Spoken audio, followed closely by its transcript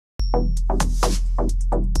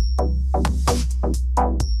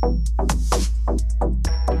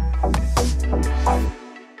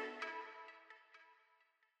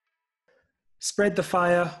Spread the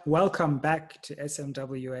fire. Welcome back to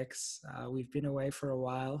SMWX. We've been away for a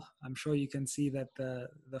while. I'm sure you can see that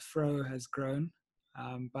the fro has grown,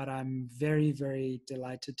 but I'm very, very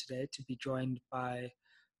delighted today to be joined by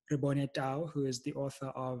Rebone Tau, who is the author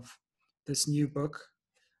of this new book,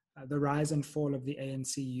 The Rise and Fall of the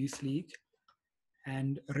ANC Youth League.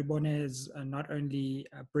 And Rebone is not only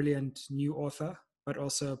a brilliant new author, but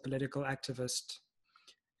also a political activist.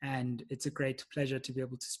 And it's a great pleasure to be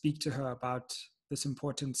able to speak to her about this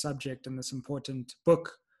important subject and this important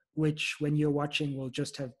book, which when you're watching will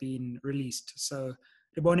just have been released. So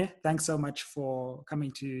Rebone, thanks so much for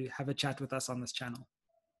coming to have a chat with us on this channel.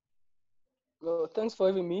 Well, thanks for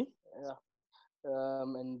having me.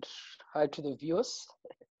 And hi to the viewers.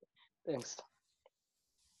 Thanks.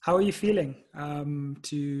 How are you feeling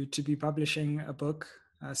to be publishing a book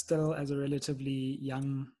still as a relatively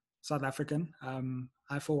young South African?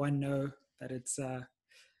 I, for one, know that it's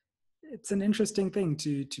an interesting thing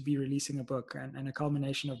to be releasing a book and a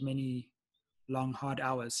culmination of many long, hard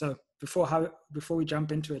hours. So before we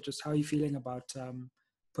jump into it, just how are you feeling about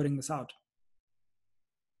putting this out?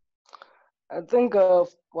 I think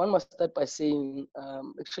one must start by saying,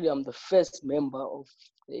 actually, I'm the first member of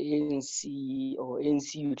the ANC or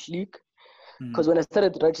ANC Youth League. Because when I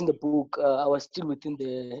started writing the book, I was still within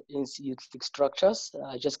the ANC Youth League structures.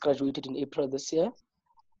 I just graduated in April this year.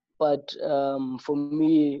 But for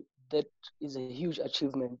me, that is a huge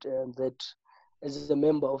achievement that as a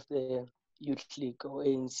member of the Youth League or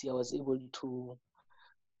ANC, I was able to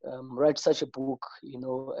write such a book,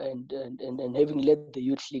 and having led the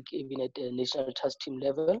Youth League even at the national task team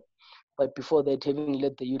level. But before that, having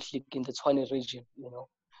led the Youth League in the Tshwane region,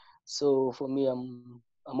 So for me,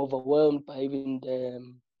 I'm overwhelmed by even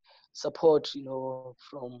the support,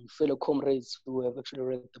 from fellow comrades who have actually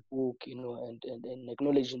read the book, and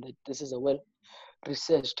acknowledging that this is a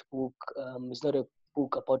well-researched book. It's not a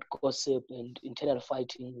book about gossip and internal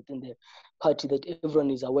fighting within the party that everyone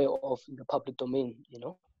is aware of in the public domain,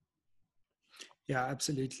 Yeah,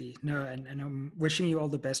 absolutely. No, and I'm wishing you all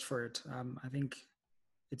the best for it. I think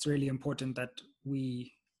it's really important that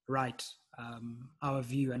we write our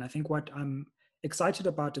view. And I think what I'm excited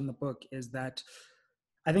about in the book is that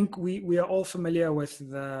I think we are all familiar with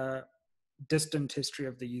the distant history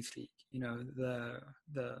of the Youth League,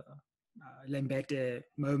 the Lembede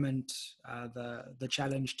moment, the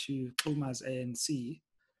challenge to Xuma's ANC.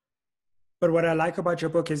 But what I like about your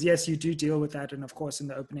book is, yes, you do deal with that. And of course, in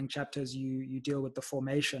the opening chapters, you deal with the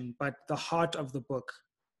formation, but the heart of the book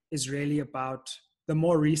is really about the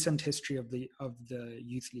more recent history of the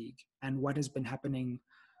Youth League and what has been happening,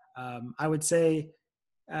 I would say,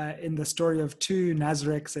 in the story of two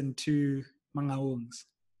Nazareks and two Mangaungs.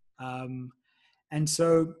 And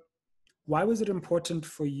so why was it important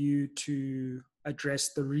for you to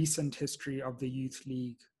address the recent history of the Youth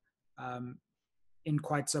League in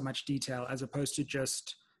quite so much detail, as opposed to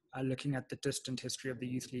just looking at the distant history of the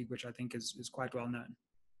Youth League, which I think is quite well known?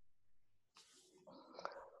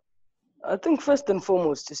 I think first and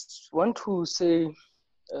foremost, just want to say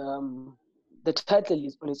the title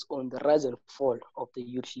is on its own, The Rise and Fall of the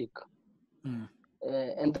Youth League.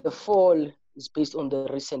 And the fall is based on the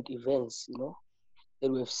recent events,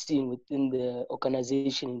 that we've seen within the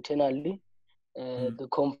organization internally. The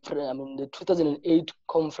 2008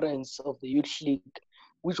 conference of the Youth League,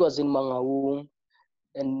 which was in Mangaung,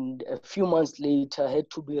 and a few months later had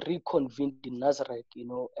to be reconvened in Nazareth,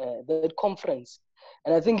 that conference.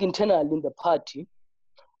 And I think internally in the party,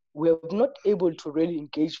 we are not able to really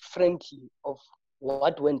engage frankly of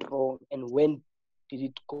what went wrong and when did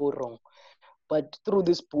it go wrong. But through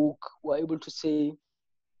this book, we're able to say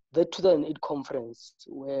the 2008 conference,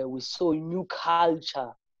 where we saw new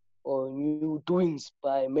culture or new doings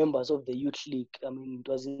by members of the Youth League. It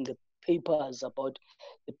was in the papers about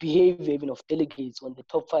the behavior even of delegates when the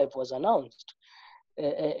top 5 was announced.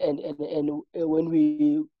 And when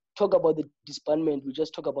we talk about the disbandment, we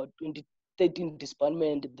just talk about 2013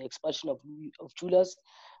 disbandment, the expulsion of Julius,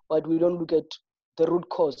 but we don't look at the root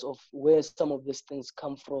cause of where some of these things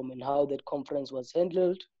come from and how that conference was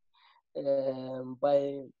handled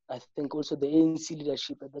by, I think, also the ANC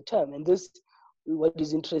leadership at the time. And this, what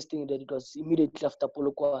is interesting, that it was immediately after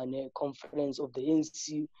Polokwane conference of the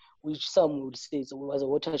ANC, which some would say was a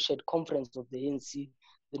watershed conference of the ANC.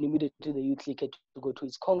 Then immediately the Youth League had to go to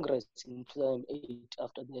its Congress in 2008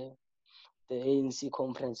 after the ANC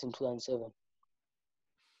conference in 2007.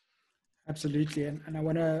 Absolutely. And I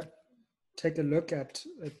want to take a look at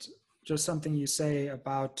just something you say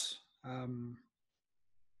about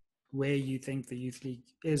where you think the Youth League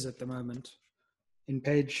is at the moment. In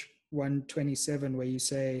page 127, where you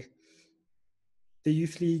say, the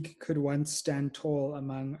Youth League could once stand tall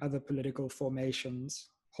among other political formations,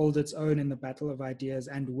 hold its own in the battle of ideas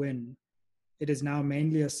and win. It is now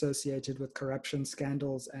mainly associated with corruption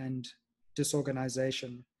scandals and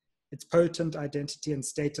disorganization. Its potent identity and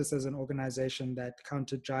status as an organization that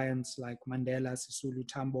counted giants like Mandela, Sisulu,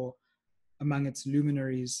 Tambo among its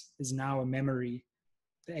luminaries is now a memory.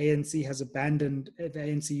 The ANC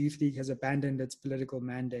Youth League has abandoned its political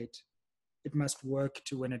mandate. It must work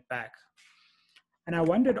to win it back. And I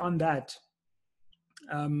wondered on that,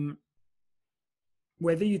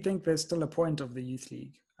 whether you think there's still a point of the Youth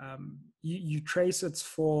League. You trace its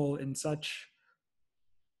fall in such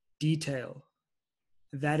detail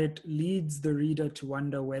that it leads the reader to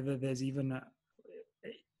wonder whether there's even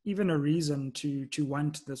a reason to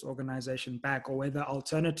want this organization back, or whether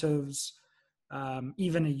alternatives,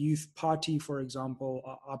 even a youth party, for example,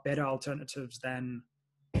 are better alternatives than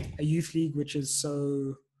a youth league, which is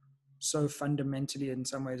so fundamentally, in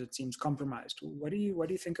some ways, it seems compromised. What do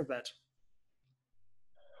you think of that?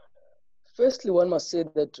 Firstly, one must say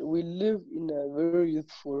that we live in a very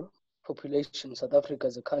youthful population. South Africa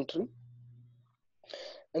as a country,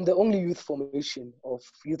 and the only youth formation of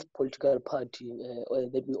youth political party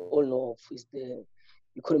that we all know of is the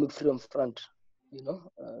Economic Freedom Front,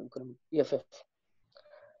 EFF.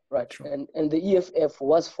 Right, sure. and the EFF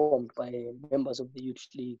was formed by members of the Youth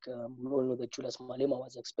League. We all know that Julius Malema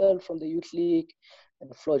was expelled from the Youth League,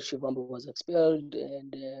 and Floyd Shivambu was expelled,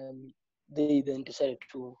 and they then decided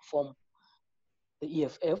to form the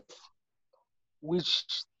EFF, which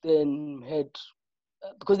then had,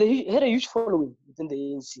 because they had a huge following within the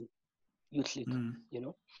ANC Youth League,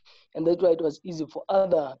 and that's why it was easy for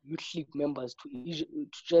other Youth League members to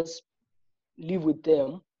just live with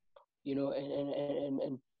them,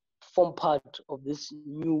 and form part of this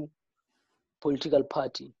new political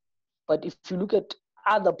party. But if you look at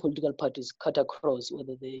other political parties cut across,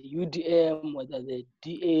 whether the UDM, whether the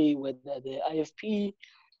DA, whether the IFP,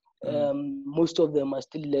 most of them are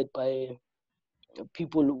still led by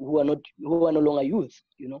people who are no longer youth,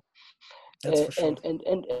 That's for sure. And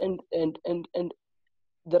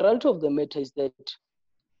the reality of the matter is that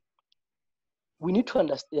we need to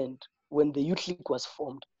understand, when the Youth League was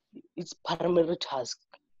formed, its primary task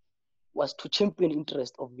was to champion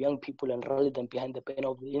interest of young people and rally them behind the banner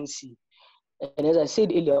of the ANC. And as I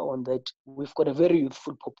said earlier on, that we've got a very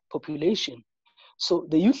youthful population. So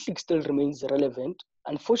the Youth League still remains relevant.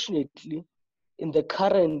 Unfortunately, in the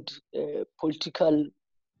current political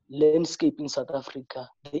landscape in South Africa,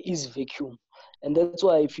 there is vacuum. And that's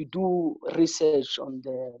why if you do research on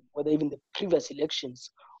whether even the previous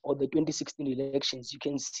elections or the 2016 elections, you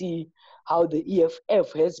can see how the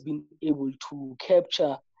EFF has been able to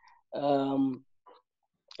capture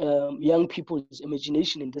young people's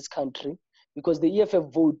imagination in this country, because the EFF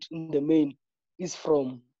vote in the main is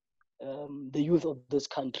from the youth of this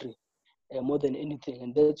country more than anything.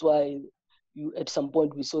 And that's why at some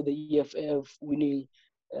point we saw the EFF winning,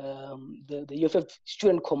 the EFF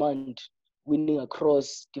student command winning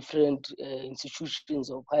across different institutions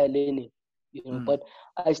of higher learning, But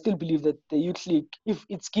I still believe that the Youth League, if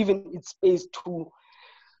it's given its space to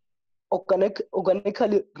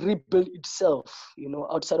organically rebuild itself,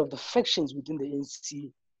 outside of the factions within the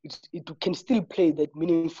ANC, it can still play that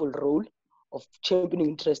meaningful role of championing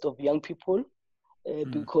interest of young people,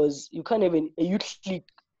 because you can't have a youth league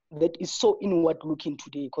that is so inward looking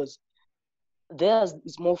today, because theirs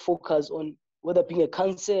is more focused on whether being a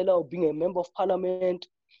councillor or being a member of parliament.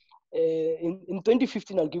 In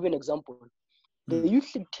 2015, I'll give you an example. The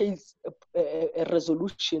Youth League takes a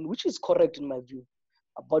resolution, which is correct in my view.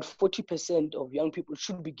 About 40% of young people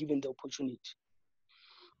should be given the opportunity.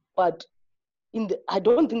 But I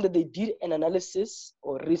don't think that they did an analysis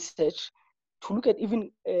or research to look at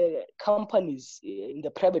even companies in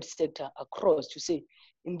the private sector across, to say,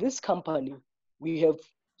 in this company, we have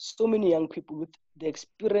so many young people with the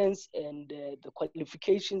experience and the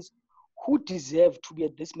qualifications who deserve to be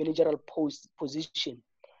at this managerial position.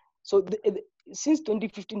 So since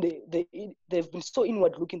 2015, they've been so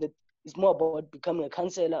inward looking that it's more about becoming a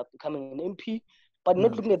councillor, becoming an MP, but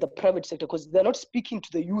not looking at the private sector, because they're not speaking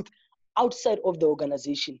to the youth outside of the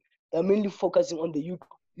organization. They're mainly focusing on the youth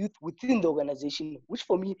within the organization, which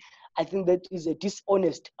for me, I think that is a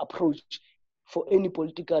dishonest approach for any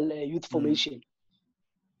political youth formation.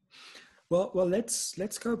 Well,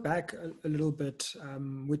 let's go back a little bit,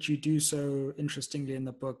 which you do so interestingly in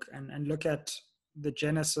the book, and look at the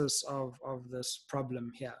genesis of this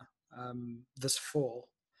problem here, this fall.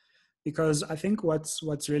 because I think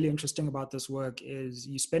what's really interesting about this work is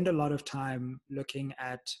you spend a lot of time looking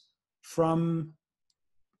at, from,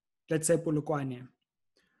 let's say, Polokwane,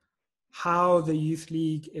 how the Youth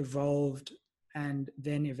League evolved and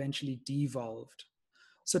then eventually devolved.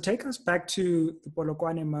 So take us back to the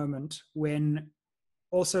Polokwane moment, when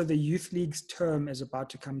also the Youth League's term is about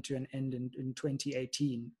to come to an end in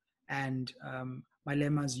 2018, and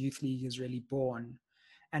Malema's Youth League is really born,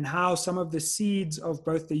 and how some of the seeds of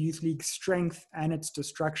both the Youth League's strength and its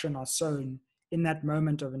destruction are sown in that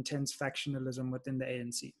moment of intense factionalism within the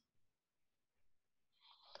ANC.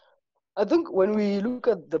 I think when we look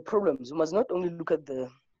at the problems, we must not only look at the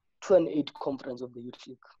 2008 conference of the Youth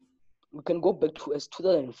League. We can go back to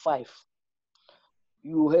 2005.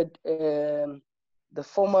 You had the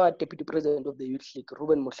former deputy president of the Youth League,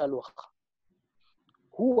 Rebone Tau,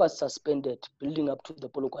 who was suspended building up to the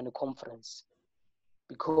Polokwane conference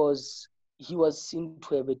because he was seen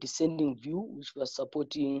to have a dissenting view, which was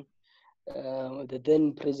supporting the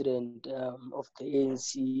then president of the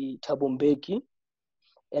ANC, Thabo Mbeki.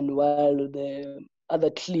 And while the other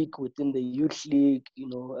clique within the Youth League,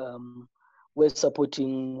 were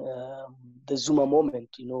supporting the Zuma moment,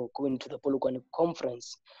 going to the Polokwane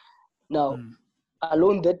conference. Now,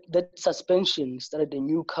 alone that suspension started a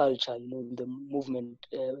new culture, in the movement,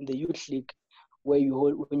 in the Youth League, where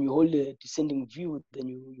when you hold a dissenting view, then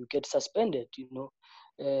you get suspended,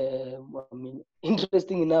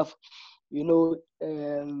 interesting enough,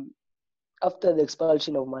 after the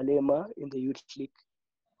expulsion of Malema in the Youth League,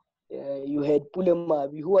 you had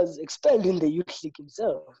Pulemabi, who was expelled in the Youth League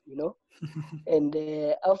himself, and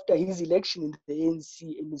after his election in the ANC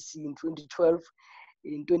in 2012,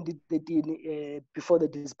 in 2013, before the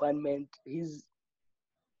disbandment, his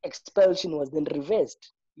expulsion was then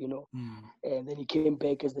reversed, and then he came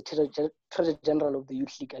back as the Treasurer General of the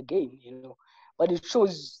Youth League again, But it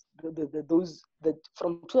shows that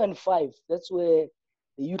from 2005, that's where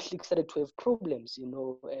the Youth League started to have problems,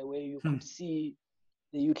 where you could see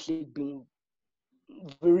the Youth League being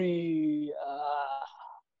very,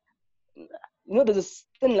 there's a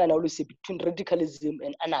thin line I always say between radicalism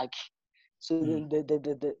and anarchy. So then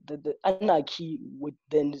the anarchy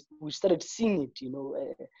we started seeing it,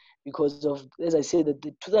 because of, as I said, that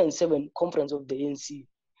the 2007 conference of the ANC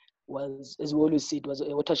was, as we always say, it was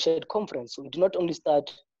a watershed conference. So it did not only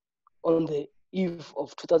start on the eve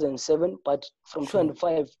of 2007, but from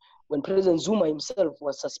 2005, when President Zuma himself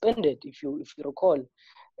was suspended, if you recall,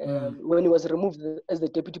 when he was removed as the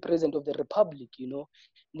deputy president of the republic,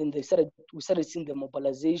 then we started seeing the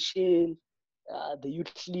mobilization, the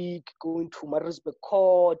Youth League going to Maritzburg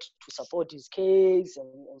court to support his case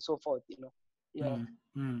and so forth,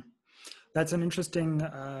 That's an interesting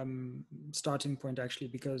starting point, actually,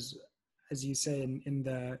 because as you say in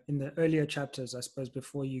the earlier chapters, I suppose,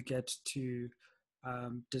 before you get to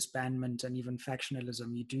disbandment and even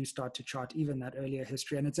factionalism, you do start to chart even that earlier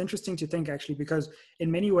history. And it's interesting to think, actually, because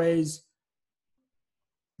in many ways,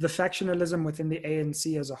 the factionalism within the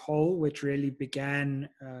ANC as a whole, which really began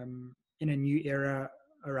in a new era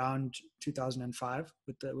around 2005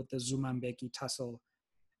 with the Zuma Mbeki tussle,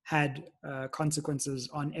 had consequences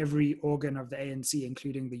on every organ of the ANC,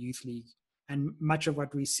 including the Youth League. And much of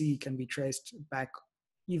what we see can be traced back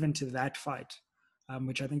even to that fight,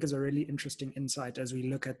 which I think is a really interesting insight as we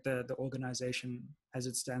look at the organization as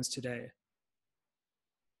it stands today.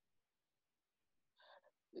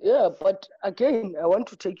 Yeah, but again, I want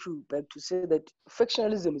to take you back to say that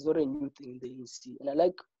factionalism is not a new thing in the ANC. And I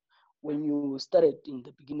like when you started in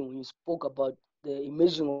the beginning, when you spoke about the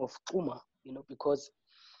emerging of Xuma, because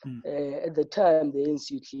at the time, the ANC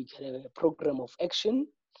Youth League had a program of action,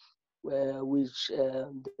 which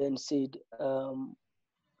then said,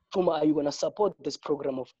 Xuma, are you going to support this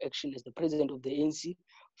program of action as the president of the ANC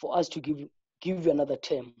for us to give you another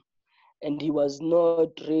term? And he was not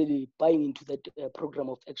really buying into that program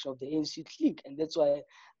of action of the ANC Youth League. And that's why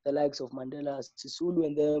the likes of Mandela, Sisulu,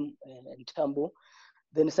 and them, and Tambo,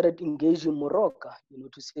 then started engaging Moroka,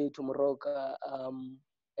 to say to Moroka,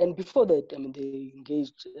 and before that, they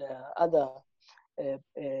engaged other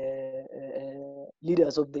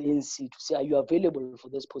leaders of the ANC to say, are you available for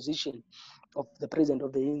this position of the president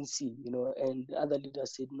of the ANC? And other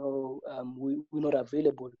leaders said, no, we're not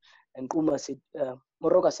available. And Xuma said,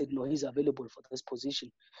 Moroka said, no, he's available for this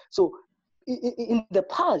position. So in the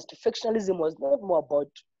past, factionalism was not more about,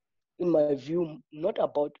 in my view, not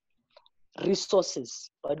about resources,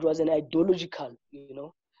 but it was an ideological,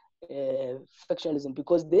 factionalism,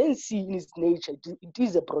 because the ANC in its nature, it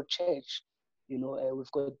is a broad church.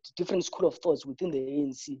 We've got different school of thoughts within the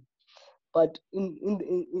ANC. But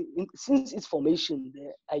since its formation,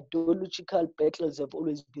 the ideological battles have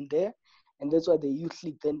always been there, and that's why the Youth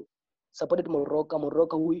League then supported Moroka,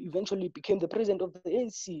 who eventually became the president of the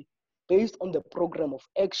ANC, based on the program of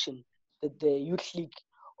action that the Youth League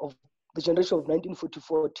of the generation of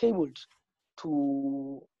 1944 tabled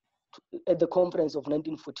at the conference of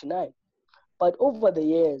 1949. But over the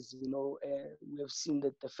years, we have seen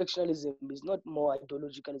that the factionalism is not more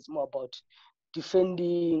ideological, it's more about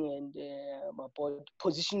defending and about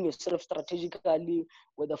positioning yourself strategically,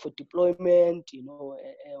 whether for deployment,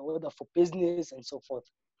 whether for business and so forth.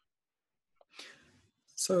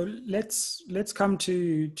 So let's come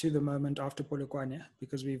to the moment after Polokwane,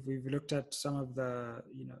 because we've looked at some of the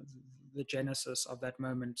the genesis of that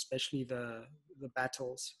moment, especially the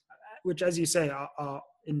battles, which, as you say, are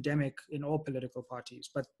endemic in all political parties.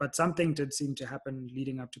 But something did seem to happen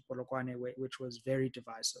leading up to Polokwane, which was very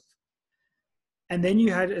divisive. And then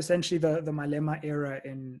you had essentially the Malema era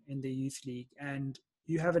in the Youth League, and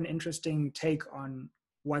you have an interesting take on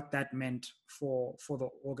what that meant for the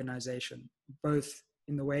organization, both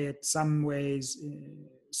in the way it some ways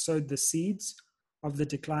sowed the seeds of the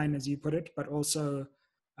decline, as you put it, but also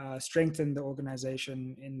strengthened the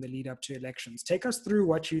organization in the lead up to elections. Take us through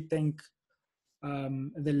what you think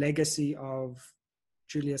the legacy of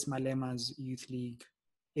Julius Malema's Youth League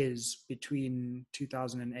is between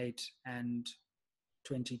 2008 and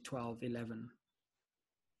 2012-11.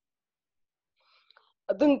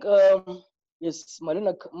 I think, yes,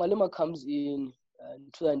 Malema comes in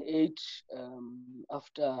 2008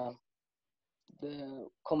 after the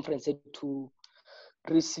conference had to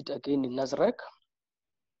resit again in Nasrec.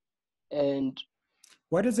 And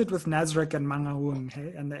what is it with Nasrec and Mangaung,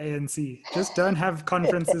 hey, and the ANC? Just don't have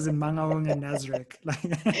conferences in Mangaung and Nasrec.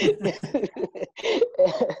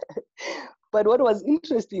 But what was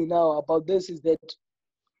interesting now about this is that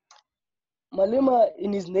Malema,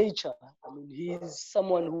 in his nature, he's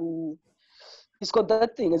someone who he's got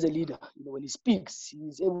that thing as a leader. When he speaks,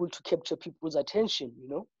 he's able to capture people's attention.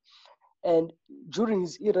 And during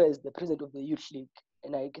his era as the president of the Youth League,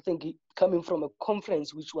 and I think coming from a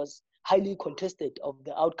conference which was highly contested of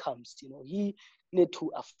the outcomes, he needed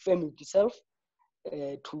to affirm himself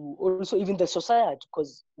to also even the society,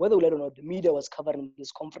 because whether we let or not, the media was covering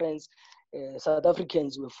this conference. South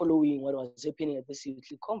Africans were following what was happening at this Youth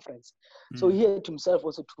League conference. So he had himself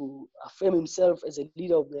also to affirm himself as a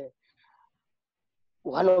leader of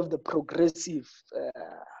one of the progressive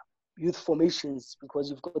youth formations, because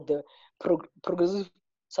you've got the progressive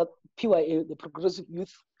PYA, the Progressive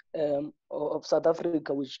Youth of South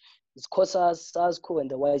Africa, which is COSAS, SASCO, and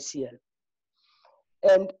the YCL.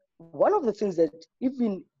 And one of the things that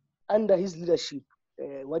even under his leadership,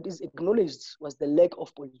 what is acknowledged was the lack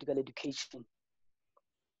of political education.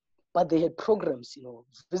 But they had programs,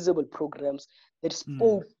 visible programs that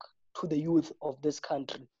spoke to the youth of this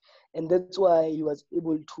country. And that's why he was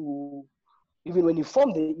able to, even when he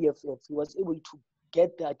formed the EFF, he was able to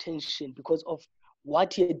get the attention because of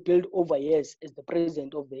what he had built over years as the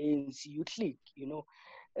president of the ANC Youth League,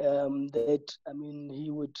 I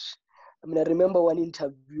remember one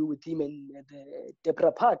interview with him and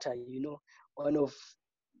Deborah Pata, one of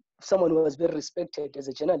someone who was very respected as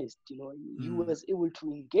a journalist, he was able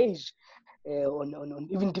to engage on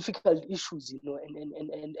even difficult issues,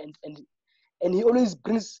 and he always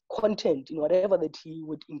brings content, whatever that he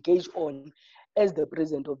would engage on as the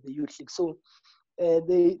president of the Youth League. So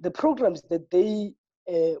the programs that they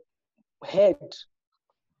had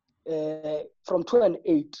from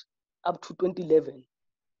 2008 up to 2011,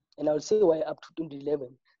 and I'll say why up to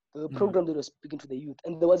 2011, the program that was speaking to the youth.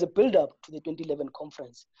 And there was a build-up to the 2011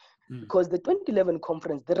 conference, because the 2011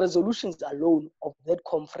 conference, the resolutions alone of that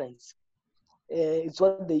conference, it's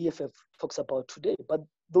what the EFF talks about today, but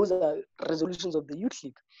those are resolutions of the Youth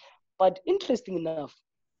League. But interesting enough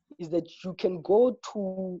is that you can go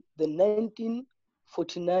to the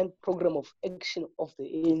 1949 program of action of the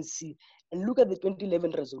ANC and look at the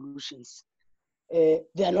 2011 resolutions. They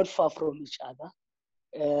are not far from each other.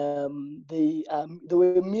 They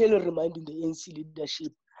were merely reminding the ANC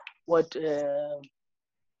leadership what the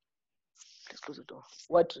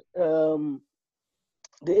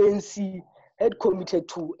ANC had committed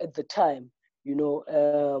to at the time, in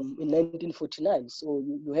 1949. So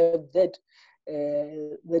you have that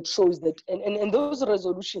that shows that, and those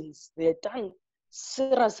resolutions, they had done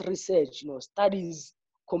serious research, studies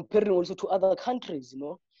comparing also to other countries,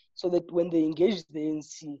 so that when they engage the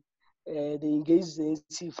ANC, they engage the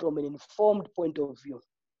ANC from an informed point of view.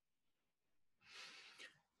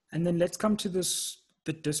 And then let's come to the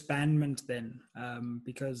disbandment then,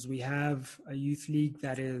 because we have a youth league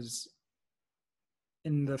that is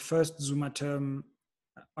in the first Zuma term,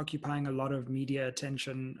 occupying a lot of media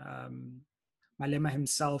attention. Malema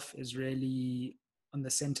himself is really on the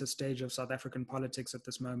center stage of South African politics at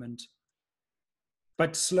this moment.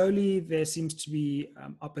 But slowly there seems to be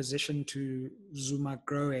opposition to Zuma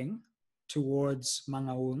growing towards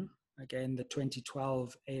Mangaung, again, the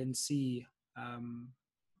 2012 ANC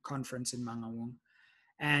conference in Mangaung.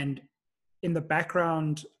 And in the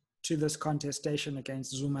background to this contestation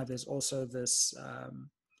against Zuma, there's also this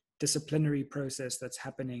disciplinary process that's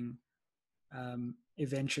happening,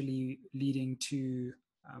 eventually leading to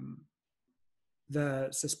the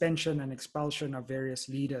suspension and expulsion of various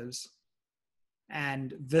leaders.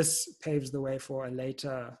 And this paves the way for a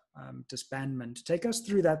later disbandment. Take us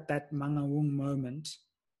through that Mangaung moment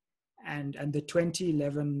and the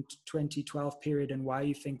 2011-2012 period, and why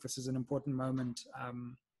you think this is an important moment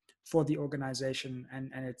for the organization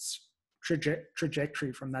and its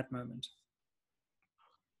trajectory from that moment.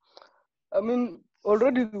 I mean,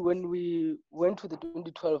 already when we went to the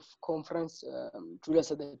 2012 conference,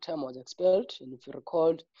 Julius at the time was expelled, and if you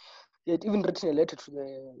recall, he had even written a letter to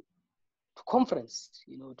the conference,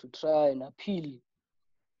 to try and appeal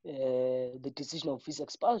the decision of his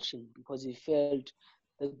expulsion, because he felt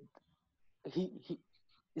that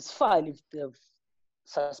it's fine if they have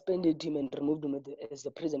suspended him and removed him as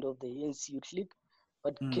the president of the ANC Youth League,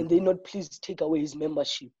 but can they not please take away his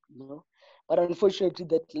membership, But unfortunately,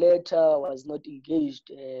 that letter was not engaged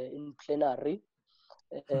in plenary,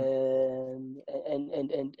 and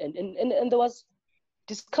there was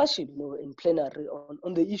discussion, in plenary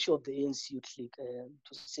on the issue of the ANC Youth League,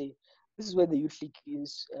 to say this is where the Youth League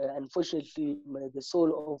is. Unfortunately, the soul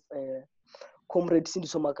of Comrade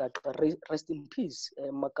Sindiso Makaka, rest in peace,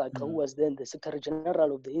 Makaka, who was then the Secretary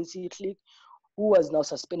General of the ANC Youth League, who was now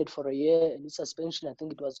suspended for a year, and his suspension, I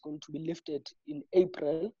think it was going to be lifted in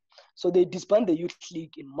April. So they disbanded the Youth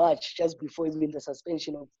League in March, just before even the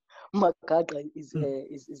suspension of Makaka is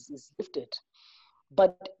lifted.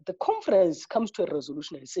 But the conference comes to a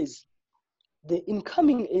resolution and says the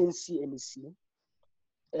incoming ANC NEC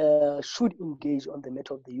should engage on the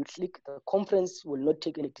matter of the Youth League. The conference will not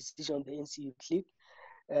take any decision on the ANC Youth League.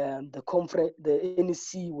 The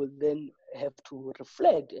NEC will then have to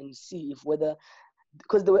reflect and see if whether,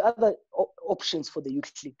 because there were other options for the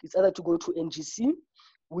Youth League. It's either to go to NGC,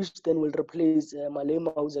 which then will replace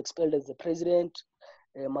Malema, who's expelled as the president.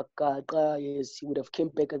 Makaka, yes, he would have came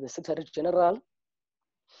back as the Secretary General.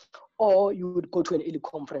 Or you would go to an early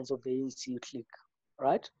conference of the ANC Youth League,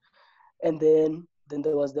 right? And then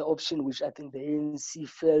there was the option which I think the ANC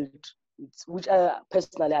felt, which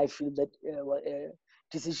personally I feel that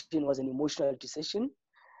decision was an emotional decision.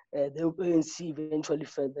 The ANC eventually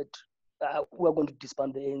felt that we're going to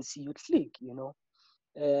disband the ANC Youth League,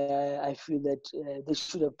 I feel that they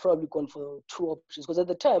should have probably gone for two options, because at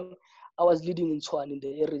the time I was leading in Tshwane in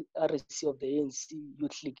the RSC of the ANC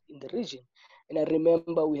Youth League in the region. And I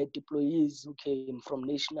remember we had deployees who came from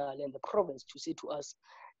national and the province to say to us,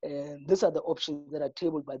 these are the options that are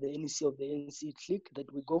tabled by the NEC of the ANC Youth League,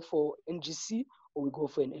 that we go for NGC or we go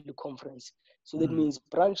for an early conference. So that means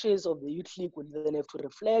branches of the Youth League will then have to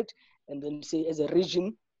reflect and then say, as a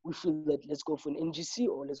region, we feel that let's go for an NGC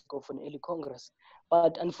or let's go for an early congress.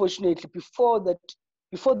 But unfortunately, before the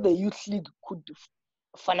Youth League could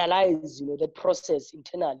finalize, that process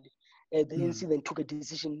internally, the ANC then took a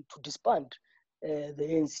decision to disband the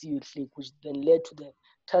ANC Youth League, which then led to the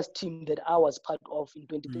task team that I was part of in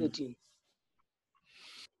 2013.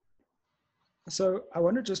 So I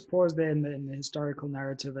want to just pause there in the historical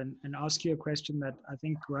narrative and ask you a question that I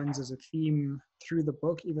think runs as a theme through the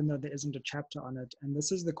book, even though there isn't a chapter on it. And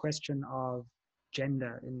this is the question of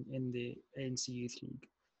gender in the ANC Youth League.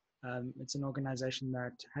 It's an organization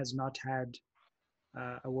that has not had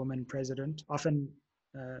a woman president. Often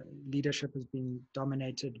leadership has been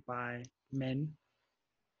dominated by men.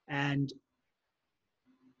 And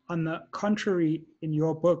on the contrary, in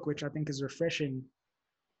your book, which I think is refreshing,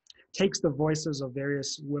 takes the voices of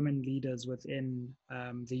various women leaders within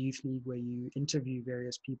the Youth League, where you interview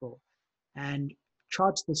various people, and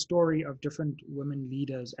charts the story of different women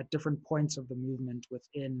leaders at different points of the movement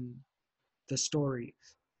within the story.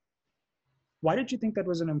 Why did you think that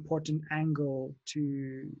was an important angle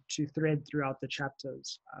to thread throughout the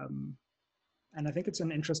chapters? And I think it's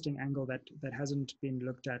an interesting angle that hasn't been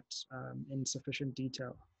looked at in sufficient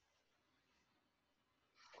detail.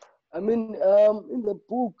 I mean, in the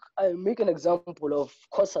book, I make an example of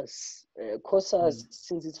COSAS. COSAS,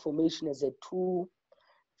 since its formation, has had two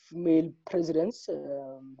female presidents.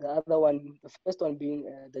 The first one being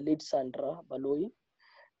the late Sandra Baloyi,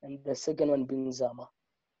 and the second one being Zama,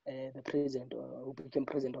 the president, who became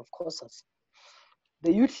president of COSAS.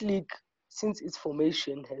 the Youth League, since its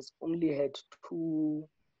formation, has only had 2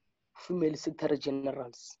 female secretary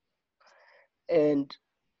generals. And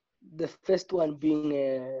the first one being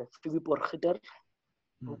Phoebe Porchiter,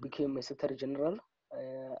 who became a secretary general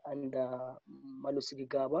under Malusi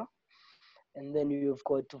Gaba. And then you've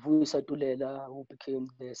got Vuyisa Tulela, who became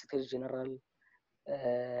the secretary general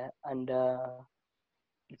under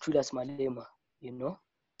Julius Malema, you know.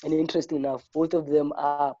 And interesting enough, both of them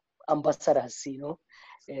are ambassadors, you know.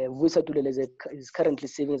 Vuyisa Tulela is currently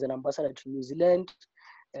serving as an ambassador to New Zealand.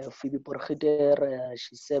 Phoebe Porchiter,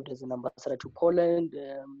 she served as an ambassador to Poland.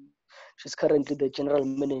 She's currently the general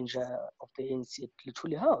manager of the ANC at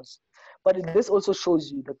Luthuli House. But this also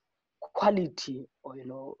shows you the quality, or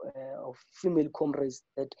of female comrades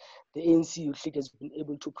that the ANC Youth League has been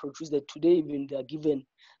able to produce. That today, even they are given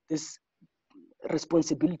these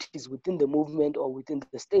responsibilities within the movement or within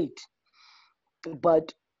the state.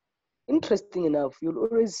 But interesting enough, you'll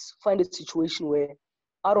always find a situation where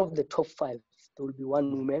out of the top 5, there will be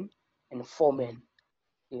 1 woman and 4 men,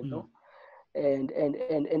 you know. And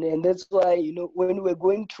that's why, when we're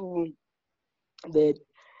going to the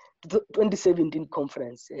 2017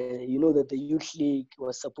 conference, that the Youth League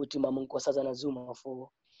was supporting Mama Nkosazana Zuma for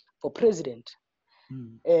president.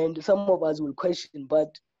 And some of us will question,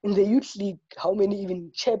 but in the Youth League, how many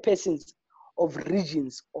even chairpersons of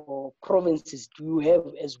regions or provinces do you have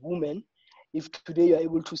as women? If today you're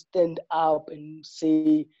able to stand up and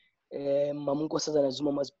say, Mama Nkosazana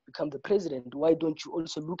Zuma must become the president, why don't you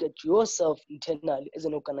also look at yourself internally as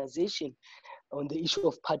an organization on the issue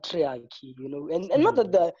of patriarchy, and not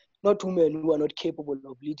that there are not women who are not capable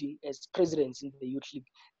of leading as presidents in the Youth League.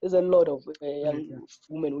 There's a lot of young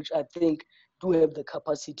women which I think do have the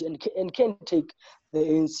capacity and can take the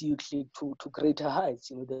ANC Youth League to greater heights.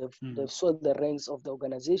 They've sold the ranks of the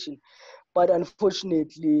organization. But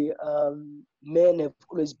unfortunately, men have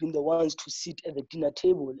always been the ones to sit at the dinner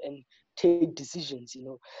table and take decisions,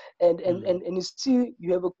 And you see,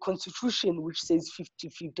 you have a constitution which says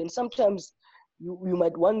 50-50, and sometimes you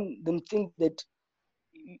might want them think that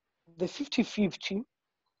the 50-50,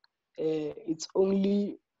 it's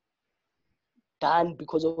only done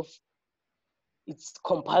because of it's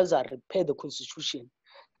compulsory per the constitution.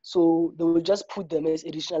 So they will just put them as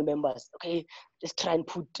additional members. Okay, just try and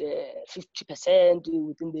put 50%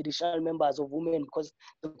 within the additional members of women because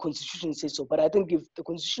the constitution says so. But I think if the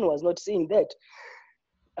constitution was not saying that,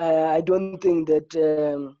 I don't think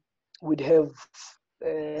that we'd have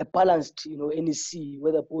a balanced, NEC,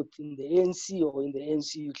 whether both in the ANC or in the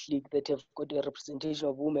ANC Youth League that have got a representation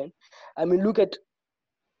of women. I mean, look at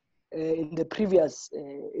in the previous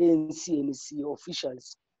ANC NEC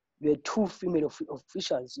officials, we had 2 female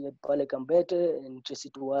officials. You had Bale Gambete and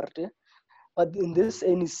Jessie Duarte. But in this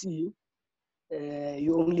NEC,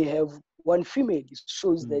 you only have 1 female. It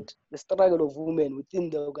shows that the struggle of women within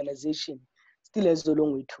the organization still has a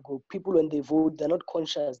long way to go. People, when they vote, they're not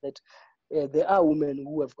conscious that there are women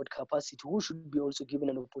who have got capacity, who should be also given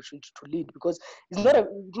an opportunity to lead. Because it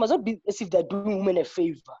must not be as if they're doing women a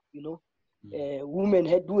favor, Women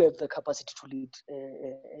do have the capacity to lead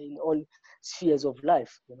in all spheres of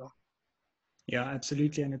life, Yeah,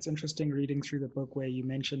 absolutely. And it's interesting reading through the book where you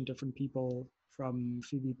mentioned different people from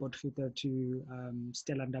Phoebe Potgieter to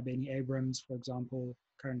Stella Ndabeni-Abrams, for example,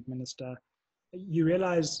 current minister. You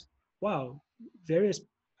realize, wow, various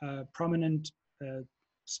prominent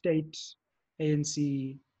state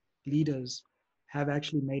ANC leaders have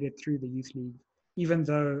actually made it through the Youth League, even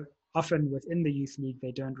though often within the Youth League,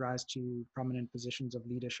 they don't rise to prominent positions of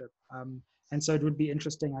leadership. And so it would be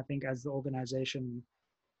interesting, I think, as the organization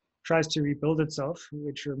tries to rebuild itself,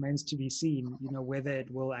 which remains to be seen, whether it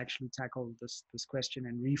will actually tackle this question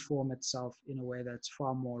and reform itself in a way that's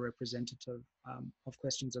far more representative of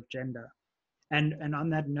questions of gender. And on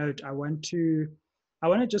that note, I want to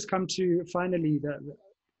just come to finally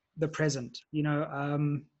the present.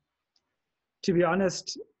 To be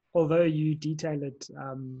honest, although you detail it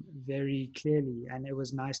very clearly, and it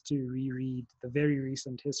was nice to reread the very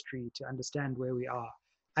recent history to understand where we are,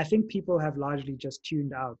 I think people have largely just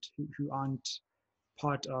tuned out who aren't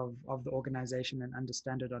part of the organization and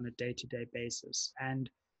understand it on a day-to-day basis. And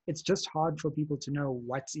it's just hard for people to know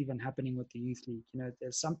what's even happening with the Youth League.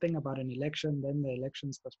 There's something about an election, then the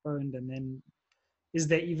election's postponed, and then is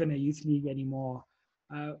there even a Youth League anymore?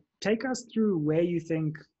 Take us through where you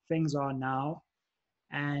think things are now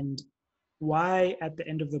and why at the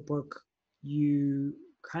end of the book you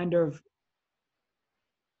kind of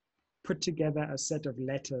put together a set of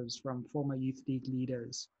letters from former Youth League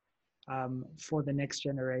leaders for the next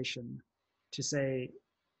generation to say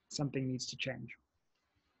something needs to change.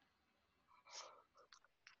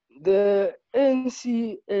 The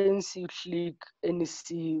ANC Youth League,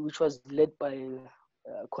 NEC, which was led by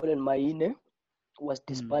Colin Maine, was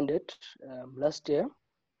disbanded last year.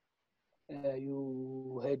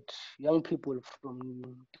 You had young people from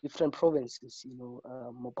different provinces,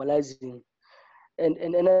 mobilizing.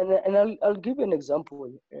 And I'll give you an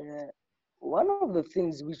example. One of the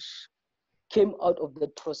things which came out of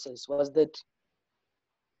that process was that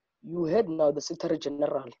you had now the Secretary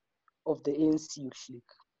General of the ANC Youth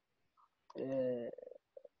League,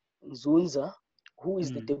 Nzunza, who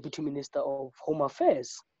is the Deputy Minister of Home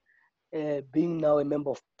Affairs, being now a member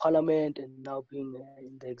of Parliament and now being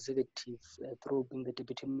in the executive through being the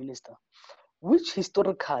Deputy Minister, which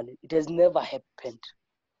historically it has never happened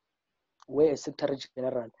where a Secretary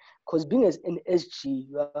General, because being as an SG,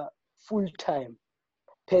 you are full-time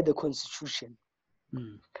per the Constitution.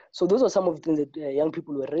 So those are some of the things that young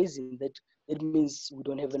people were raising, that it means we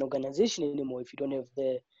don't have an organization anymore if you don't have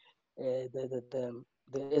the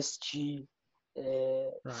SG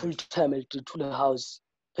full-time to the house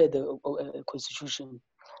per the Constitution.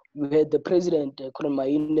 You had the president, Colin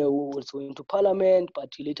Maine, who also went to Parliament,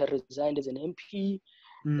 but he later resigned as an MP,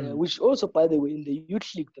 which also, by the way, in the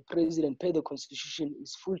Youth League, the president per the Constitution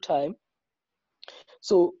is full-time.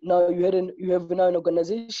 So now you have now an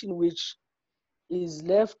organization which is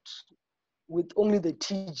left with only the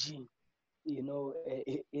TG, in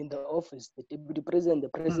the office, the deputy president, the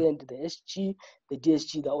president, the SG, the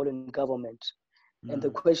DSG, they're all in government. And the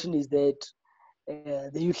question is that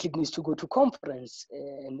the Youth League needs to go to conference,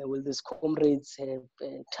 and will these comrades have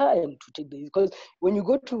time to take because when you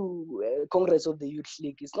go to Congress of the Youth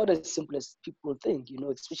League, it's not as simple as people think,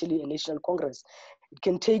 especially a national Congress. It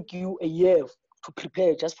can take you a year to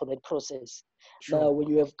prepare just for that process. Sure. Now, when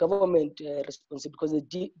you have government responsibility, because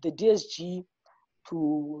the DSG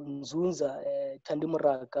to Nzunza,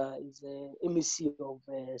 Tandimuraka is MEC of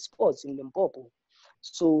sports in Limpopo.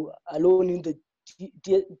 So alone in the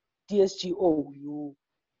DSGO, you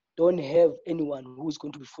don't have anyone who's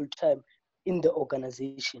going to be full-time in the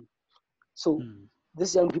organization. So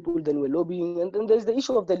these young people then were lobbying. And then there's the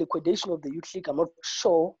issue of the liquidation of the Youth League. I'm not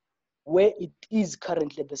sure where it is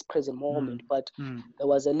currently at this present moment, but there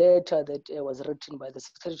was a letter that was written by the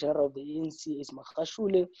Secretary General of the ANC,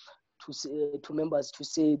 Makashule, to members to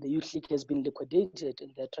say the Youth League has been liquidated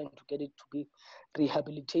and they're trying to get it to be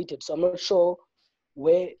rehabilitated. So I'm not sure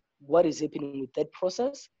what is happening with that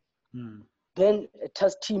process. Then a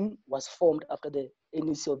task team was formed after the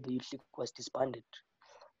NEC of the Youth League was disbanded.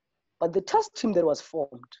 But the task team that was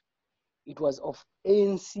formed, it was of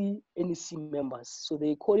ANC, NEC members. So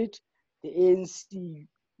they call it the ANC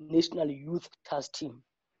National Youth Task Team.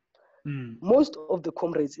 Most of the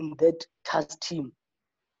comrades in that task team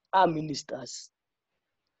are ministers.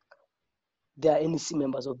 They are NEC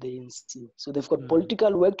members of the ANC. So they've got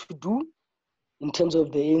political work to do in terms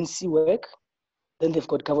of the ANC work. Then they've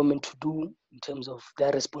got government to do in terms of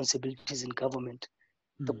their responsibilities in government.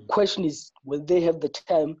 The question is, will they have the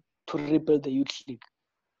time to rebuild the Youth League?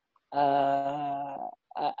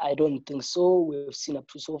 I don't think so. We've seen up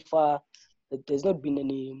to so far that there's not been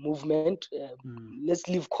any movement. Let's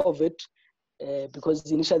leave COVID,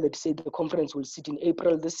 because initially they said the conference will sit in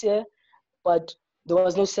April this year, but there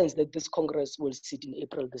was no sense that this Congress will sit in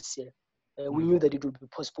April this year. We knew that it would be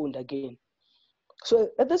postponed again. So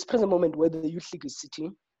at this present moment where the Youth League is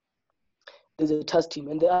sitting, there's a task team,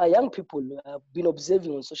 and there are young people who have been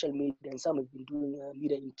observing on social media, and some have been doing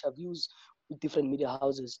media interviews with different media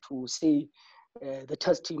houses to say the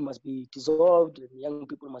task team must be dissolved and young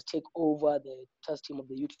people must take over the task team of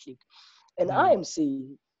the Youth League. And I am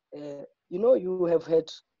saying, you have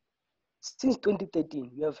had, since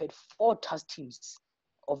 2013, you have had 4 task teams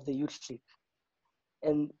of the Youth League,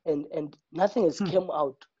 and nothing has come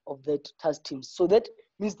out of that task team. So that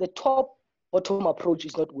means the top-bottom approach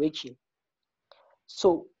is not working.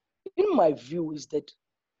 So in my view is that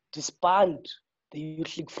disband the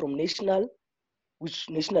Youth League from national, which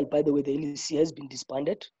national, by the way, the NEC has been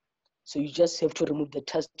disbanded. So you just have to remove the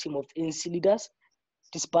task team of ANC leaders,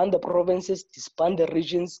 disband the provinces, disband the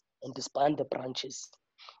regions, and disband the branches,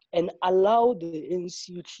 and allow the ANC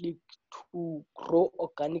Youth League to grow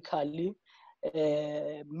organically.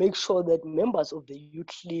 Make sure that members of the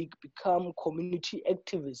Youth League become community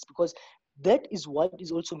activists, because that is what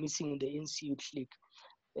is also missing in the ANC Youth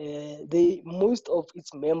League. Most of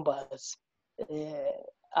its members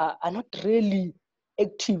are not really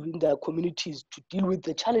active in their communities to deal with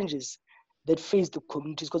the challenges that face the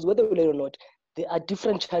communities, because whether we like it or not, there are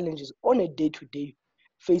different challenges on a day-to-day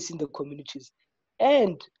facing the communities,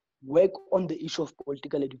 and work on the issue of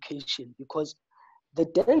political education, because the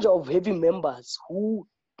danger of having members who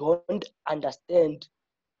don't understand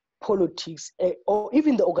politics, or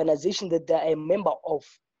even the organization that they are a member of.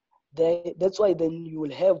 That's why then you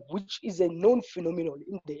will have, which is a known phenomenon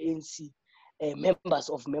in the ANC, members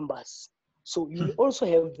of members. So you will also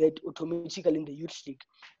have that automatically in the Youth League,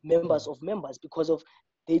 members of members, because of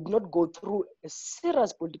they did not go through a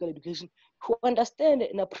serious political education to understand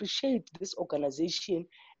and appreciate this organization,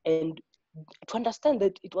 and to understand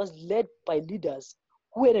that it was led by leaders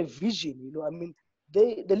who had a vision. I mean,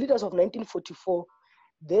 the leaders of 1944,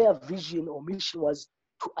 their vision or mission was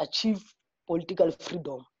to achieve political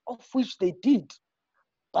freedom, of which they did.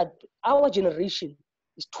 But our generation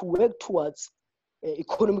is to work towards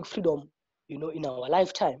economic freedom, in our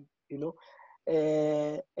lifetime, and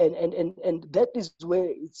that is where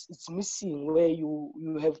it's missing, where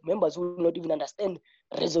you have members who do not even understand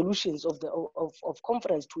resolutions of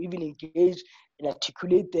conference to even engage and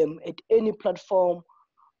articulate them at any platform,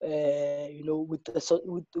 with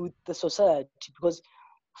the society. Because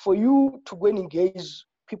for you to go and engage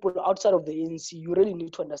people outside of the ANC, you really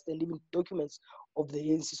need to understand even documents of the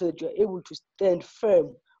ANC, so that you're able to stand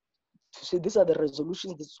firm to say these are the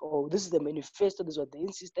resolutions, this is the manifesto, this is what the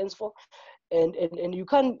ANC stands for. And you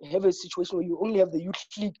can't have a situation where you only have the Youth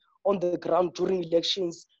League on the ground during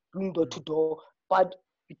elections, doing door to door. But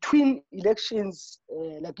between elections,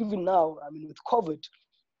 like even now, I mean, with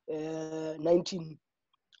COVID-19,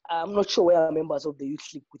 I'm not sure where are members of the Youth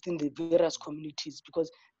League within the various communities,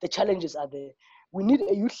 because the challenges are there. We need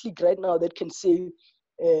a Youth League right now that can say,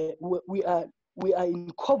 we are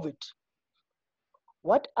in COVID.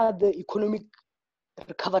 What are the economic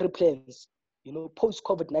recovery plans,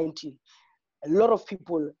 post-COVID-19? A lot of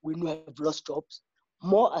people we know have lost jobs.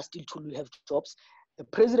 More are still to have jobs. The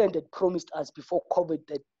president had promised us before COVID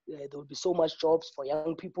that there will be so much jobs for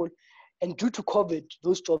young people. And due to COVID,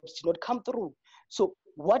 those jobs did not come through. So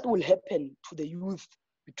what will happen to the youth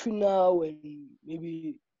between now and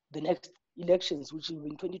maybe the next elections, which will be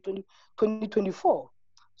in 2024?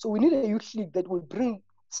 So we need a Youth League that will bring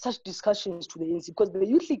such discussions to the ANC, because the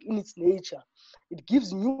Youth League in its nature, it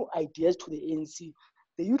gives new ideas to the ANC.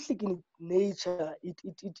 The Youth League in its nature, it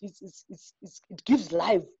gives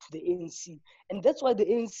life to the ANC. And that's why the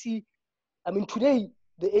ANC, I mean, today,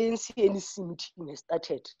 the ANC NEC meeting has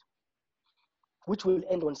started, which will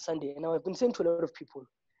end on Sunday. And I've been saying to a lot of people,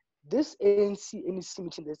 this ANC NEC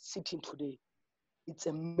meeting that's sitting today, it's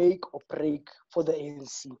a make or break for the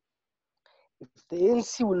ANC. If the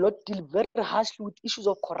ANC will not deal very harshly with issues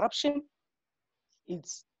of corruption,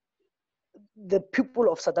 the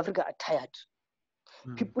people of South Africa are tired.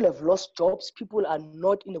 People have lost jobs. People are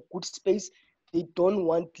not in a good space. They don't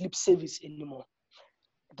want lip service anymore.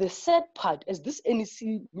 The sad part, as this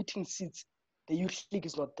NEC meeting sits, the Youth League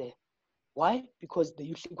is not there. Why? Because the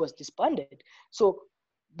Youth League was disbanded. So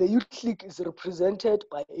the Youth League is represented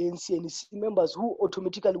by ANC NEC members who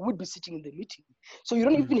automatically would be sitting in the meeting. So you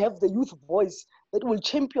don't even have the youth voice that will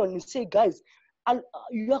champion and say, guys,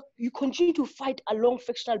 you continue to fight along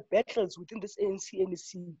factional battles within this ANC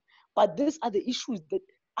NEC, but these are the issues that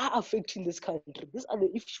are affecting this country. These are the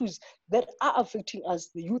issues that are affecting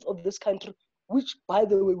us, the youth of this country, which, by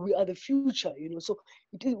the way, we are the future. So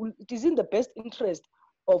it is in the best interest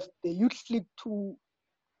of the Youth League to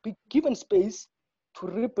be given space to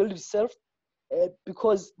rebuild itself,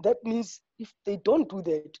 because that means if they don't do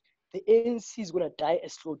that, the ANC is going to die a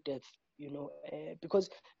slow death, because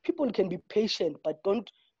people can be patient, but don't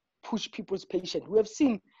push people's patience. We have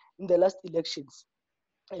seen in the last elections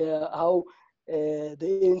how the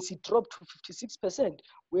ANC dropped to 56%.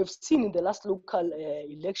 We have seen in the last local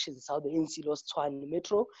elections how the ANC lost Tshwane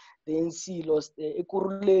Metro, the ANC lost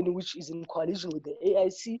Ekurhuleni, which is in coalition with the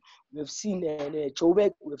AIC. We have seen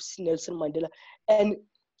Joburg, we have seen Nelson Mandela, and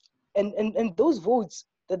those votes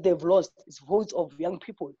that they've lost is votes of young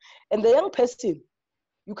people. And the young person,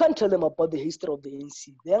 you can't tell them about the history of the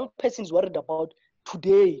ANC. The young person is worried about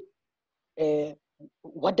today.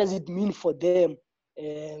 What does it mean for them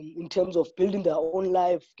in terms of building their own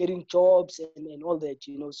life, getting jobs, and all that,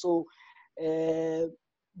 So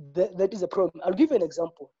that is a problem. I'll give you an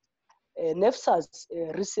example. NEFSAS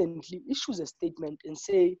recently issues a statement and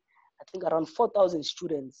say, I think around 4,000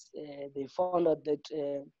 students, they found out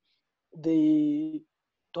that they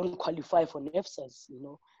don't qualify for NEFSAS,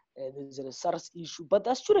 there's a SARS issue. But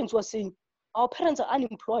the students were saying, our parents are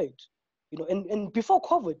unemployed, and before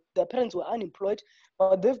COVID, their parents were unemployed,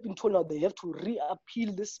 but they've been told now they have to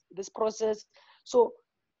re-appeal this process. So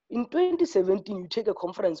in 2017, you take a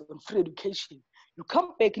conference on free education, you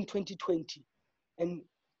come back in 2020 and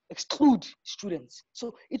exclude students.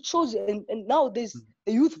 So it shows, and now the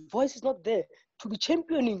youth voice is not there to be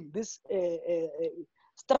championing this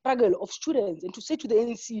struggle of students, and to say to the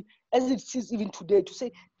ANC, as it is even today, to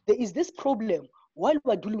say there is this problem. While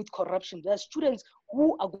we're dealing with corruption, there are students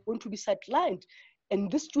who are going to be sidelined.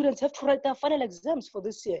 And these students have to write their final exams for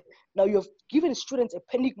this year. Now you've given students a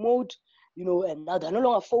panic mode, and now they're no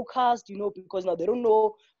longer focused, because now they don't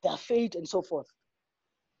know their fate and so forth.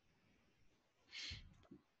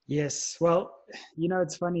 Yes. Well,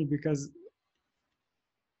 it's funny because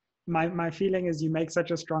my feeling is you make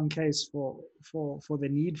such a strong case for the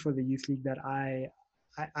need for the Youth League that I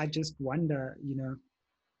just wonder,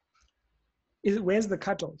 where's the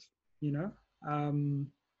cutoff?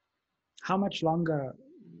 How much longer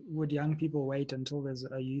would young people wait until there's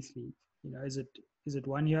a Youth League? Is it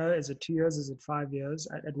 1 year? Is it 2 years? Is it 5 years?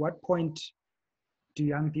 At what point do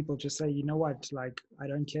young people just say, you know what, like, I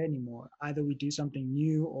don't care anymore? Either we do something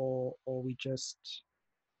new or we just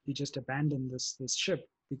abandon this ship,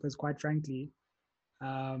 because quite frankly,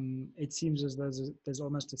 it seems as though there's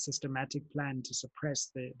almost a systematic plan to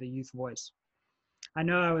suppress the youth voice. I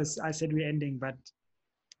know I said we're ending, but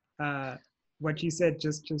what you said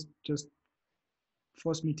just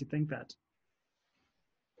forced me to think that.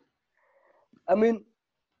 I mean,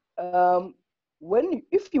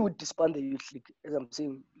 if you would disband the Youth League, as I'm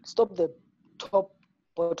saying, stop the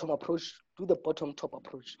top-bottom approach, do the bottom-top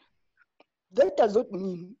approach. That does not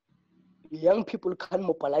mean young people can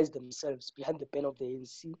mobilize themselves behind the pen of the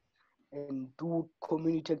ANC and do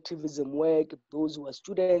community activism work. Those who are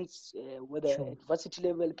students, whether at varsity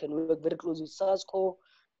level, can work very closely with SASCO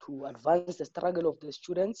to advance the struggle of the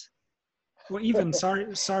students. Well, even sorry.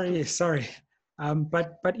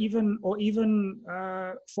 But even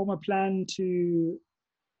form a plan to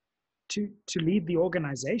lead the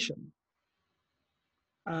organization.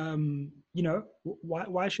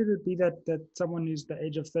 Why should it be that someone who's the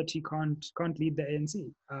age of 30 can't lead the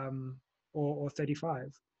ANC, or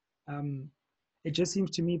 35? It just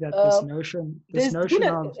seems to me that this notion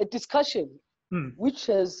of a discussion, which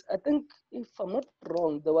has, I think, if I'm not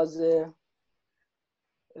wrong, there was a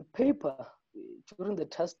paper during the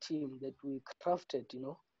task team that we crafted,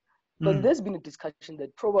 because there's been a discussion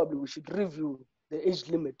that probably we should review the age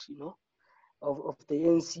limit, of the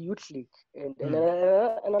ANC Youth League. And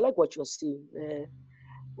I like what you're saying.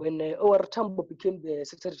 When O.R. Tambo became the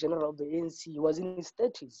Secretary General of the ANC, he was in his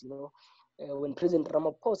 30s, when President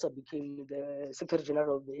Ramaphosa became the Secretary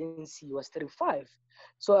General of the ANC, he was 35.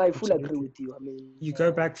 So I fully agree with you. I mean, you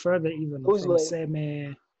go back further even from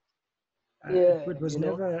Seme. It was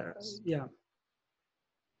never,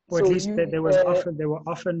 or so at least there were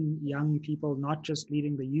often young people not just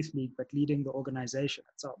leading the Youth League, but leading the organization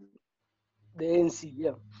itself. The ANC,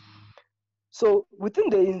 yeah. So within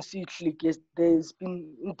the ANC Youth League, yes, there's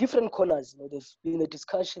been in different corners, there's been a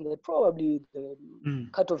discussion that probably the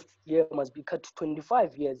cutoff year must be cut to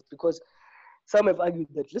 25 years, because some have argued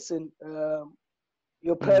that, listen,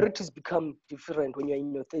 your priorities become different when you're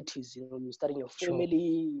in your 30s, you're starting your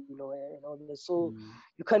family, and all that. So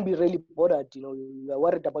you can't be really bothered, you are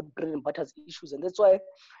worried about bread and butter issues. And that's why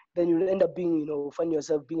then you'll end up being, find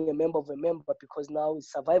yourself being a member of a member, because now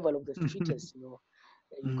it's survival of the fittest,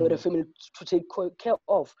 You've got a family to take care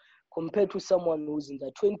of, compared to someone who's in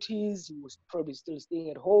their 20s, who's probably still staying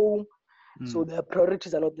at home. So their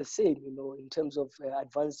priorities are not the same, in terms of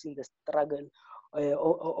advancing the struggle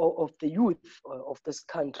of the youth of this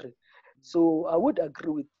country. So I would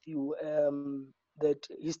agree with you that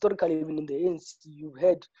historically, even in the ANC, you've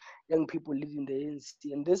had young people leading the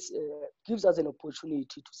ANC, and this gives us an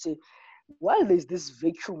opportunity to say, while there's this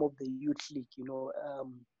vacuum of the Youth League,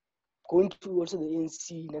 going to also the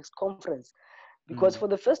ANC next conference, because for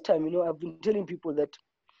the first time, I've been telling people that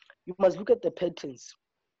you must look at the patterns.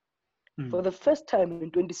 For the first time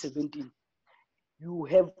in 2017, you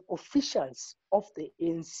have officials of the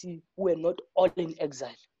ANC who are not all in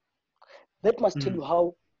exile. That must tell you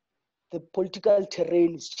how the political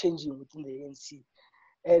terrain is changing within the ANC.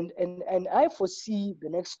 And I foresee the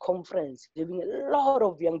next conference having a lot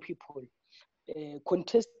of young people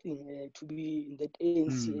contesting to be in the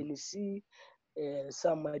ANC, NEC.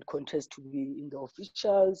 Some might contest to be in the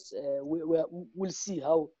officials. We'll see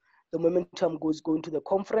how the momentum goes going to the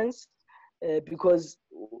conference. Because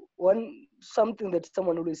something that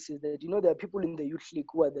someone always says that, there are people in the Youth League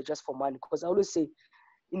who are there just for money. Because I always say,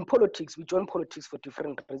 in politics, we join politics for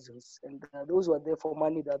different reasons. And there are those who are there for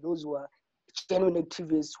money. There are those who are genuine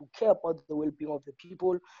activists who care about the well-being of the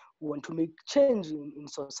people, who want to make change in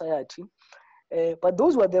society. But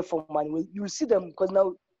those who are there for money, you'll see them, because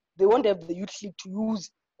now they want to have the Youth League to use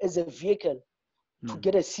as a vehicle to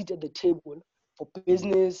get a seat at the table for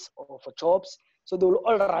business or for jobs. So they will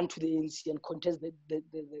all run to the ANC and contest the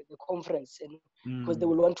conference, and because they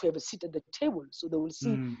will want to have a seat at the table. So they will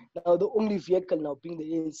see now the only vehicle now being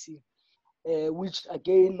the ANC. which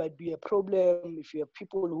again might be a problem if you have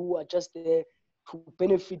people who are just there to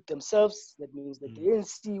benefit themselves. That means that the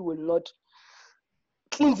ANC will not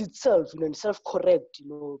cleanse itself, and self-correct,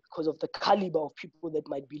 because of the caliber of people that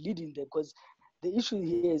might be leading there. Because the issue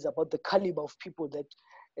here is about the caliber of people that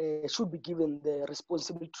should be given the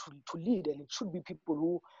responsibility to lead, and it should be people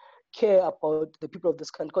who care about the people of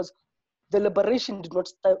this country. Because the liberation did not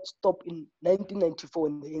stop in 1994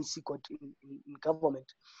 when the ANC got in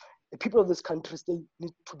government. The people of this country still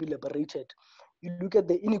need to be liberated. You look at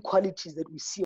the inequalities that we see